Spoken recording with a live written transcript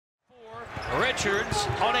Richards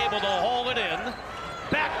unable to haul it in.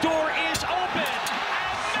 Back door is open.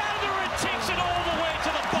 And Mathurin takes it all the way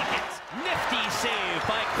to the bucket. Nifty save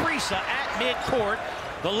by Krisa at midcourt.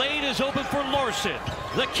 The lane is open for Larson.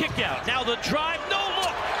 The kick out. Now the drive. No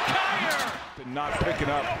look. Kyer. Not picking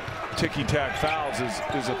up ticky-tack fouls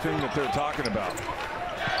is a thing that they're talking about.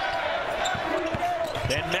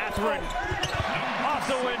 Then Mathurin off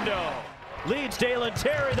the window. Leads Dalen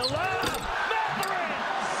Terry. The lob. Mathurin.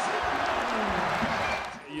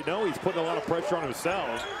 You know he's putting a lot of pressure on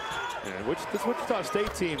himself. And this Wichita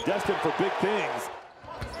State team destined for big things.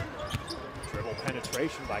 Dribble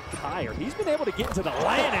penetration by Kyer. He's been able to get into the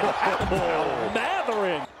lane. And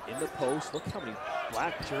Mathurin in the post. Look how many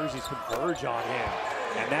black jerseys converge on him.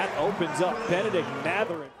 And that opens up Bennedict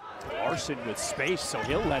Mathurin. Larson with space, so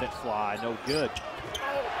he'll let it fly. No good.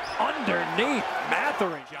 Underneath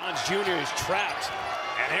Mathurin. Johns Jr. is trapped.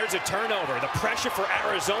 And there's a turnover. The pressure for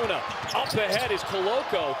Arizona. Up ahead is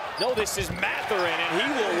Koloko. No, this is Mathurin, and he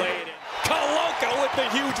will lay it in. Koloko with the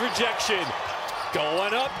huge rejection.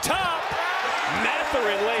 Going up top.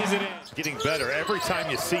 Mathurin lays it in. Getting better. Every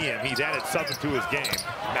time you see him, he's added something to his game.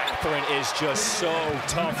 Mathurin is just so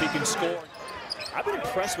tough. He can score. I've been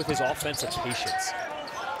impressed with his offensive patience.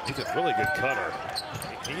 He's a really good cutter.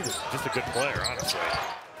 He's just a good player, honestly.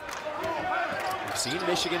 We've seen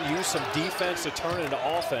Michigan use some defense to turn it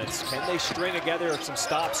into offense. Can they string together some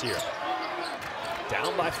stops here?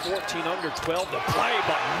 Down by 14, under 12 to play,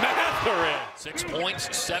 but Mathurin. 6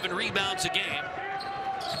 points, 7 rebounds a game.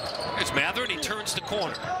 There's Mathurin. He turns the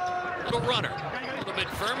corner. Little runner. A little bit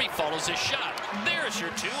firm. He follows his shot. There's your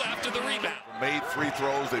 2 after the rebound. Made free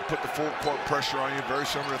throws. They put the full court pressure on you. Very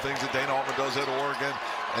similar things that Dana Altman does at Oregon.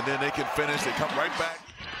 And then they can finish. They come right back.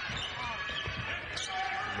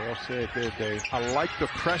 Well said there, Dave. I like the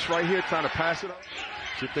press right here, trying to pass it up.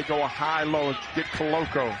 See if they go a high-low and get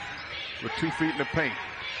Koloko with 2 feet in the paint.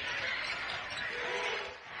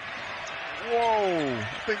 Whoa!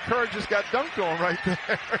 I think Kerr just got dunked on right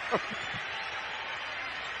there.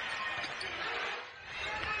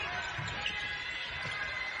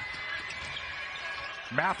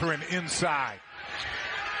 Mathurin inside.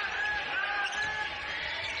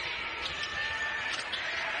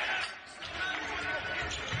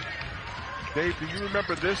 Dave, do you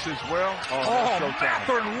remember this as well? Oh,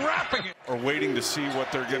 Mathurin wrapping it. Or waiting to see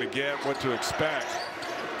what they're going to get, what to expect.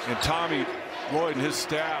 And Tommy Lloyd and his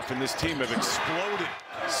staff and this team have exploded.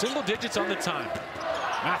 Single digits on the time.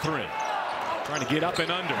 Mathurin trying to get up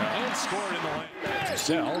and under and scored in the lane.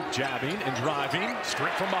 Zell jabbing and driving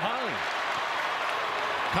straight from behind.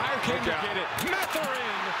 Kyer can't get it.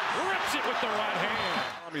 Mathurin rips it with the right hand.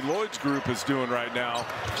 Tommy Lloyd's group is doing right now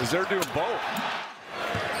is they're doing both.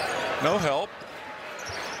 No help.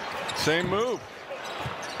 Same move.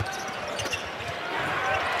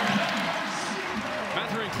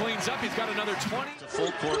 Mathurin cleans up. He's got another 20. It's a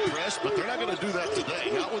full court press, but they're not going to do that today.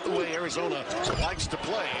 Not with the way Arizona likes to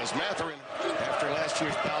play. As Mathurin, after last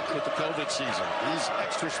year's bout with the COVID season, he's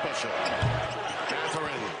extra special.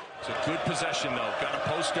 Mathurin. It's a good possession, though. Got a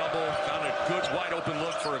post double. Got a good wide open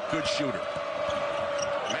look for a good shooter.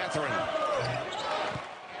 Mathurin.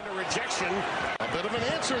 And a rejection. A bit of an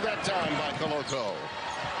answer that time by Koloko.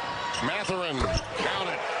 Mathurin. Count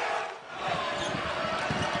it.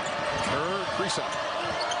 Krisa.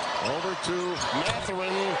 Over to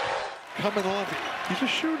Mathurin. Coming on. He's a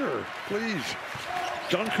shooter. Please.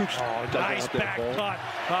 John Coops. Oh, nice back cut.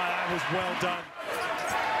 That was well done.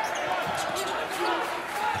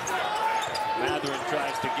 Mathurin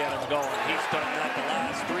tries to get him going. He's done that the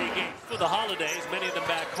last 3 games for the holidays, many of them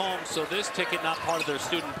back home, so this ticket not part of their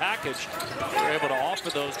student package. They're able to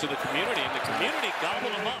offer those to the community, and the community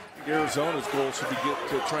gobbled them up. Arizona's goal should be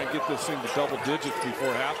to try and get this thing to double digits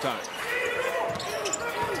before halftime.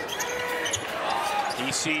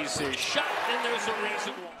 He sees his shot, and there's a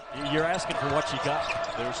reason why. You're asking for what you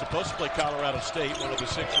got. They were supposed to play Colorado State, one of the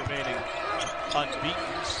 6 remaining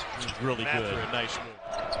unbeatens. He's really good. Nice move.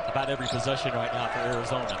 About every possession right now for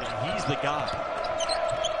Arizona. And he's the guy.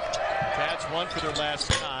 Cats won for their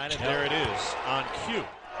last 9, and there it is on cue.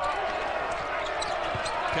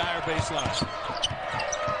 Kyer baseline.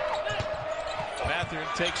 Mathurin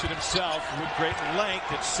takes it himself with great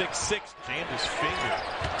length at 6'6". Jammed his finger.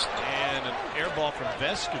 And an air ball from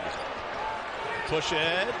Vescu. Push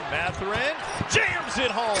ahead. Mathurin jams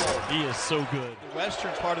it home. He is so good. The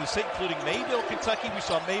western part of the state, including Mayville, Kentucky. We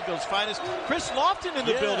saw Mayville's finest. Chris Lofton in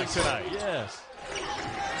the building tonight. Yes.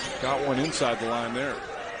 Got one inside the line there.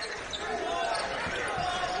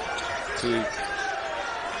 See,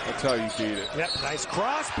 that's how you beat it. Yep, nice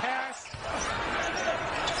cross pass.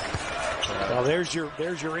 Well, there's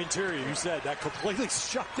your interior. You said that completely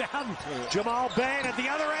shut down. Jamal Bain at the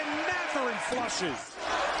other end. Mathurin flushes.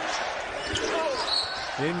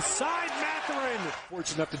 Inside Mathurin.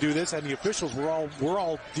 Fortunate enough to do this, and the officials we're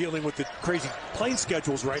all dealing with the crazy plane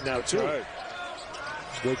schedules right now too. Right.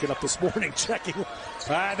 Waking up this morning, checking.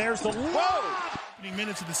 There's the lob.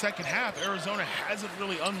 Minutes of the second half, Arizona hasn't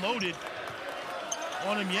really unloaded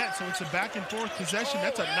on him yet, so it's a back and forth possession.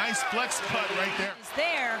 That's a nice flex cut right there. Is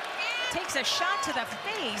there, takes a shot to the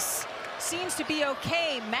face, seems to be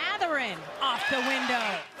okay. Mathurin off the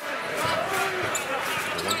window.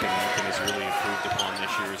 The one thing Lincoln has really improved upon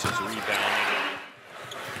this year is his rebounding.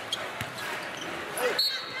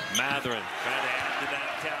 Mathurin trying to add to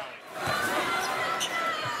that tally.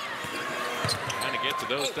 Trying to get to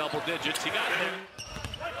those double digits. He got there.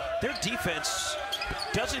 Their defense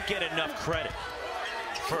doesn't get enough credit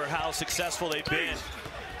for how successful they've been.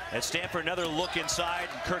 As Stanford, another look inside.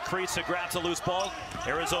 Kirk Kriisa grabs a loose ball.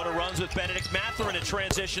 Arizona runs with Bennedict Mathurin in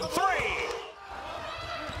transition. Three!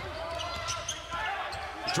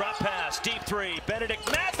 Drop pass, deep three. Bennedict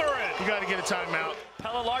Mathurin! You got to get a timeout.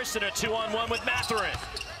 Pelle Larsson, a 2-on-1 with Mathurin.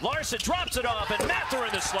 Larsson drops it off, and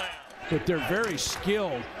Mathurin the slam. But they're very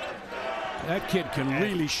skilled. That kid can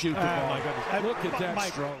really shoot the ball. Look at that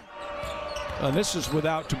stroke. This is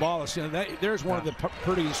without Tabalis. There's one of the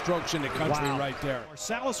prettiest strokes in the country right there.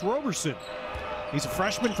 Marsalis Roberson. He's a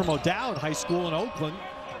freshman from O'Dowd High School in Oakland.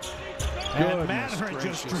 And Mathurin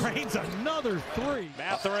just drains another three.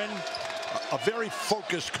 Mathurin, a very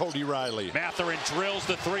focused Cody Riley. Mathurin drills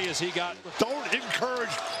the three as he got. Don't encourage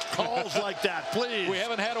calls like that, please. We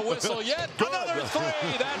haven't had a whistle yet. Another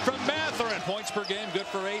three. That from Mathurin. Points per game, good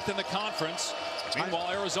for 8th in the conference. Meanwhile,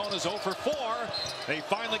 Arizona's 0 for 4. They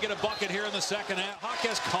finally get a bucket here in the second half.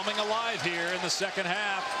 Hawkes coming alive here in the second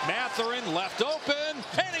half. Mathurin left open,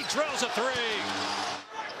 and he drills a three.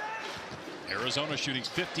 Arizona shooting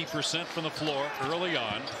 50% from the floor early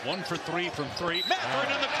on. 1 for 3 from 3.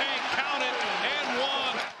 Mathurin in the paint, count it, and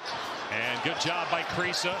 1. And good job by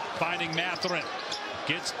Kriisa finding Mathurin.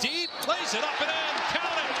 Gets deep, plays it up and in,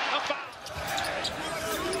 count it, a foul.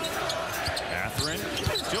 Mathurin,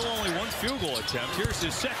 still only 1 field goal attempt. Here's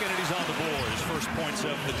his second, and he's on the board. His first points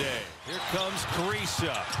of the day. Here comes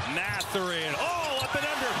Kriisa. Mathurin, up and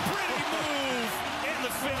under. Pretty move in the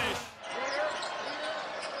finish.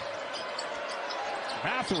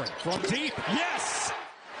 Mathurin from deep, yes!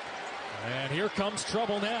 And here comes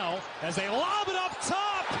trouble now as they lob it up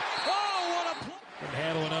top. Oh, what a play! And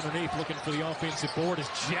handling underneath, looking for the offensive board as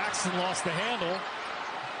Jackson lost the handle.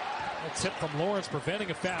 A tip from Lawrence preventing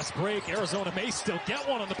a fast break. Arizona may still get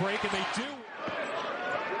one on the break, and they do.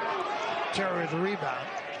 Terry with the rebound.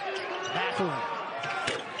 Mathurin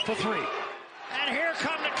for 3. And here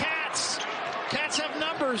come the Cats. Cats have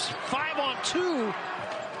numbers, 5 on 2.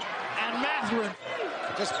 And Mathurin.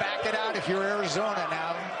 Just back it out if you're Arizona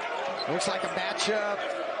now. Looks like a matchup.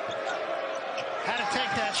 Had to take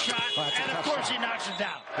that shot, and of course he knocks it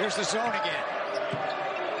down. Here's the zone again.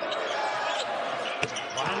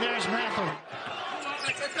 And there's Mathurin.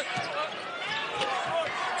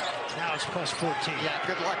 Now it's plus 14. Yeah,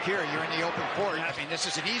 good luck here. You're in the open court. I mean, this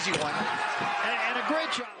is an easy one. And a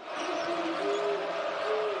great job.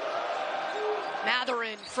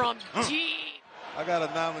 Mathurin from deep. I got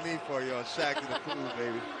a nominee for you on Shaq in the Pool,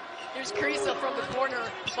 baby. There's Kriisa from the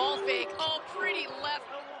corner. Ball fake. Oh, pretty left.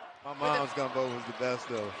 My mom's gumbo was the best,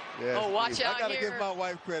 though. Yeah, oh, watch out I got to give my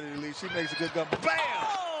wife credit, at least. She makes a good gumbo. Bam!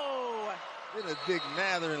 Oh! It's a big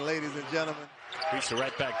Mathurin, ladies and gentlemen. Kriisa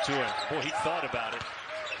right back to him. Boy, he thought about it.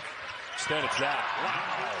 Instead it's that.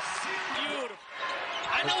 Wow. Beautiful.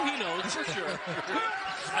 I know he knows for sure.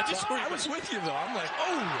 I was with you, though. I'm like,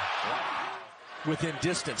 oh! Within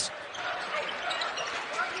distance.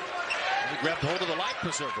 You grabbed hold of the life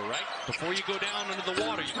preserver, right? Before you go down into the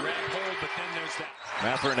water, you grab hold, but then there's that.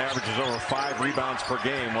 Mathurin averages over 5 rebounds per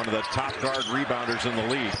game, one of the top guard rebounders in the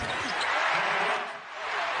league.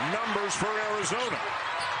 Numbers for Arizona.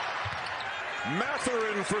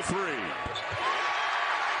 Mathurin for 3.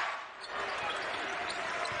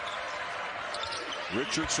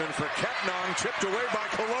 Richardson for Ketnong, tipped away by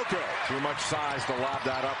Koloko. Too much size to lob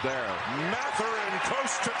that up there. Mathurin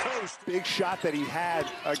coast to coast. Big shot that he had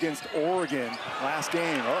against Oregon last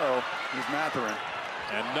game. Here's Mathurin.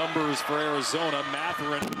 And numbers for Arizona.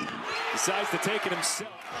 Mathurin decides to take it himself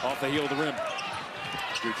off the heel of the rim.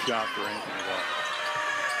 Good shot for Anthony.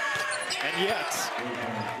 And yet,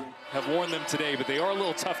 have worn them today, but they are a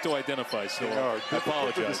little tough to identify, so I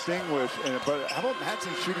apologize. Distinguish, but how about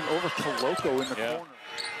Madsen shooting over Koloko in the corner?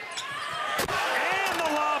 And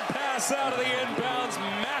the lob pass out of the inbounds,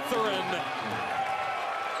 Mathurin.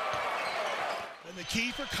 And the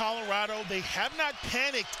key for Colorado. They have not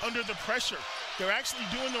panicked under the pressure. They're actually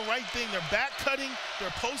doing the right thing. They're back cutting. They're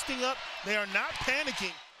posting up. They are not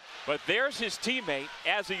panicking. But there's his teammate,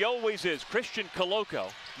 as he always is, Christian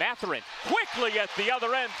Coloco. Mathurin quickly at the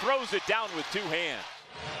other end, throws it down with 2 hands.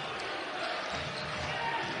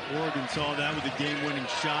 Oregon saw that with a game-winning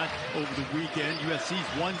shot over the weekend.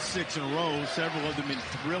 USC's won 6 in a row, several of them in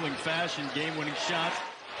thrilling fashion, game-winning shots.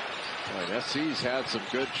 Right, SC's had some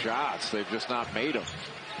good shots. They've just not made them.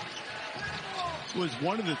 Was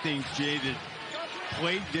one of the things, Jay, that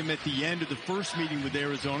plagued them at the end of the first meeting with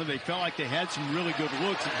Arizona. They felt like they had some really good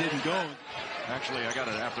looks that didn't go. Actually, I got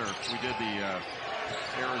it after we did the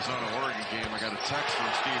Arizona-Oregon game. I got a text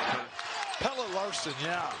from Steve Kerr. Pella Larson,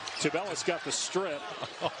 yeah. Tabell's got the strip.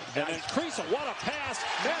 And then Creasel, what a pass.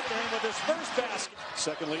 Mathurin with his first basket.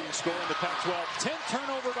 Second leading scorer in the Pac-12. 10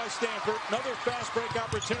 turnover by Stanford. Another fast break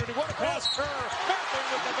opportunity. What a pass. Kerr. Mathurin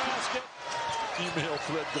with the basket. Email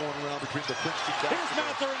thread going around between the Princeton guys. Here's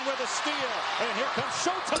Mathurin with a steal. And here comes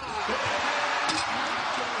showtime.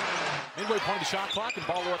 Midway point of the shot clock, and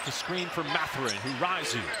ball off the screen for Mathurin, who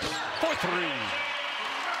rises for 3.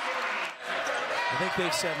 I think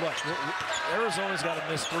they've said, look, Arizona's got to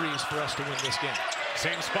miss threes for us to win this game.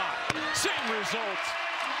 Same spot, same result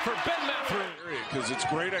for Ben Mathurin. Because it's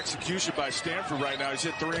great execution by Stanford right now. He's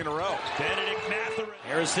hit 3 in a row. Bennedict Mathurin.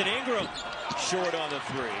 Harrison Ingram short on the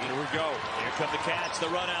 3. Here we go. Here come the Cats. The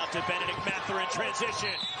run out to Bennedict Mathurin.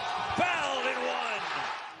 Transition. Fouled and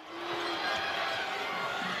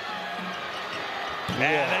 1.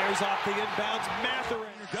 And there's off the inbounds.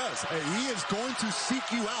 Mathurin does. Hey, he is going to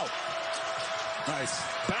seek you out. Nice.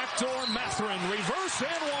 Backdoor Mathurin, reverse and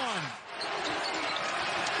 1.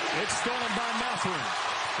 It's stolen by Mathurin.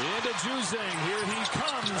 Into Juzang, here he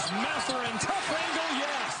comes. Mathurin, tough angle,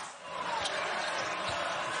 yes.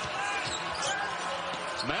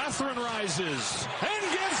 Mathurin rises and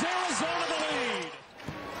gives Arizona the lead.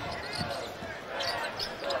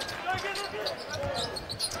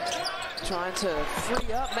 Trying to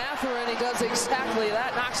free up Mathurin, he does exactly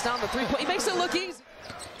that. Knocks down the 3-point. He makes it look easy.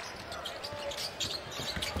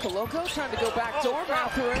 Coloco trying to go back door.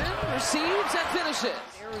 Mathurin receives and finishes.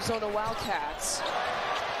 Arizona Wildcats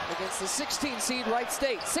against the 16 seed Wright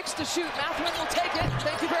State. 6 to shoot. Mathurin will take it.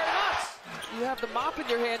 Thank you very much. You have the mop in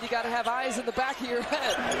your hand. You got to have eyes in the back of your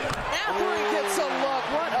head. Mathurin gets a look.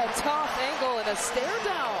 What a tough angle and a stare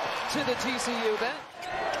down to the TCU bench.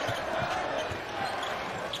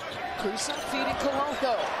 Creasel feeding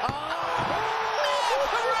Coloco.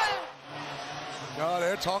 Oh,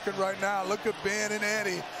 they're talking right now. Look at Ben and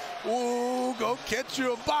Eddie. Ooh, go catch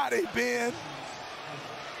your body, Ben.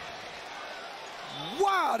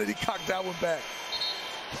 Wow, did he cock that one back.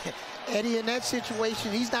 Eddie, in that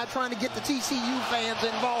situation, he's not trying to get the TCU fans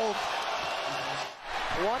involved.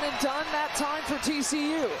 1 and done that time for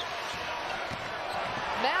TCU.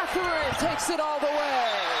 Mathurin takes it all the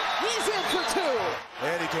way. He's in for 2.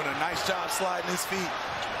 Eddie doing a nice job sliding his feet.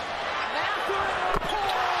 Mathurin will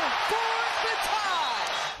pull for the tie.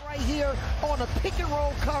 Right here on a pick and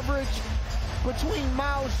roll coverage between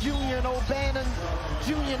Miles Jr. and O'Bannon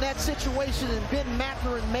Jr. in that situation, and Ben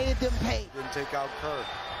Mathurin made them pay. Didn't take out Kerr.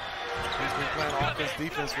 He's been playing offense,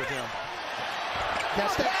 defense with him.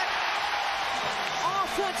 That's that.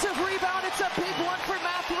 Offensive rebound. It's a big one for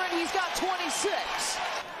Mathurin. He's got 26.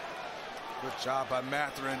 Good job by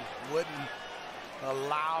Mathurin. Wouldn't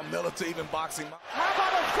allow Miller to even box him up. How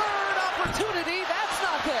about a third opportunity? That's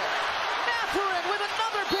not there. Mathurin with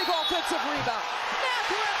another big offensive rebound.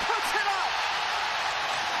 Mathurin puts it up.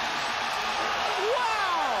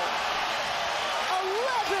 Wow!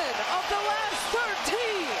 11 of the last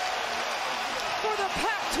 13 for the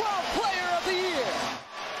Pac-12 Player of the Year.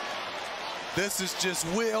 This is just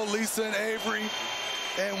Will, Lisa, and Avery.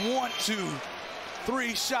 And 1, 2,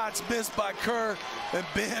 3 shots missed by Kerr, and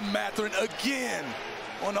Ben Mathurin again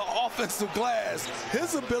on the offensive glass.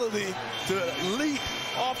 His ability to leap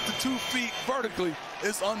off the 2 feet vertically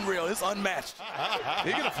is unreal. It's unmatched.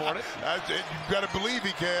 He can afford it. You better believe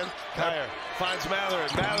he can. Kyer finds Mathurin.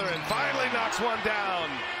 Mathurin finally knocks one down.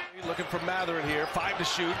 Looking for Mathurin here. 5 to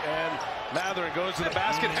shoot, and Mathurin goes to the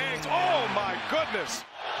basket. Hangs. Oh, my goodness.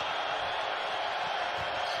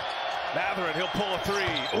 Mathurin, he'll pull a 3.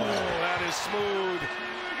 Oh, that is smooth.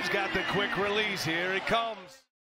 He's got the quick release. Here he comes.